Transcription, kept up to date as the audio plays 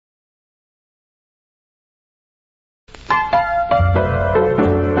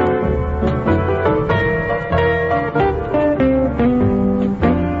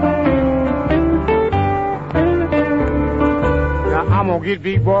I'm gonna get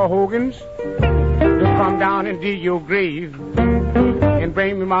Big Boy Hogan's to come down and dig your grave and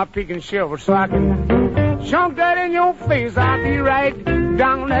bring me my pick and shovel so I can chunk that in your face. I'll be right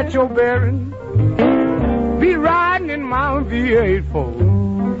down at your burying, be riding in my V8 4.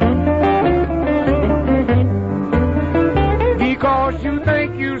 Because you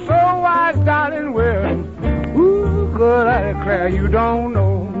think you so wise, darling, well, ooh, girl, I declare you don't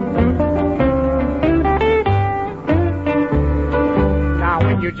know.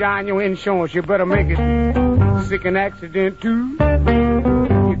 You join your insurance, you better make it sick an accident too.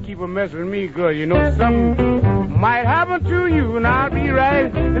 You keep a mess with me, girl, you know something might happen to you, and I'll be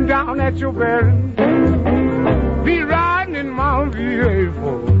right down at your burying, be riding in my V8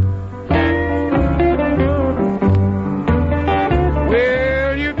 4.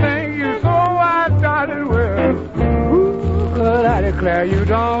 Well, you think you're so wise, darling, well, ooh, girl, I declare you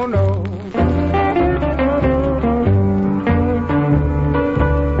don't know.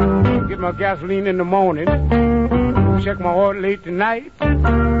 My gasoline in the morning, check my oil late tonight.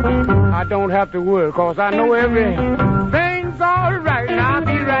 I don't have to worry, cause I know everything's alright. And I'll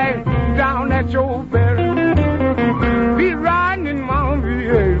be right down at your burying, be riding in my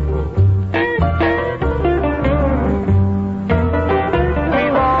V8 4.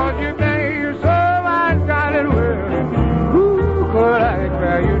 Because you think you're so wise, darling, well, ooh, could I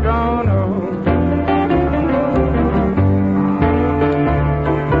declare you don't know.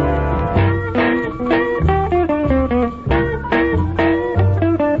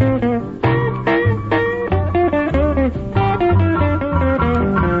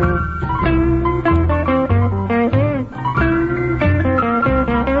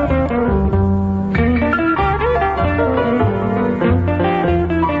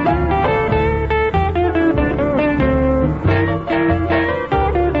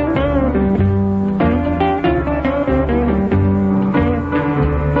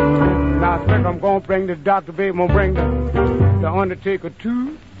 Bring the doctor, baby, I'm gonna bring the undertaker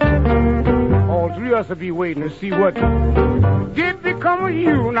too. All three of us will be waiting to see what did become of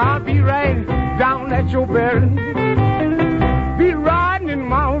you, and I'll be right down at your burying, be riding in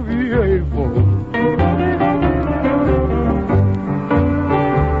my V8 4.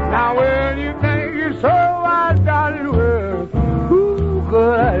 Now, well, you think you're so wise, darling, well, ooh,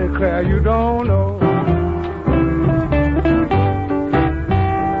 girl, I declare you don't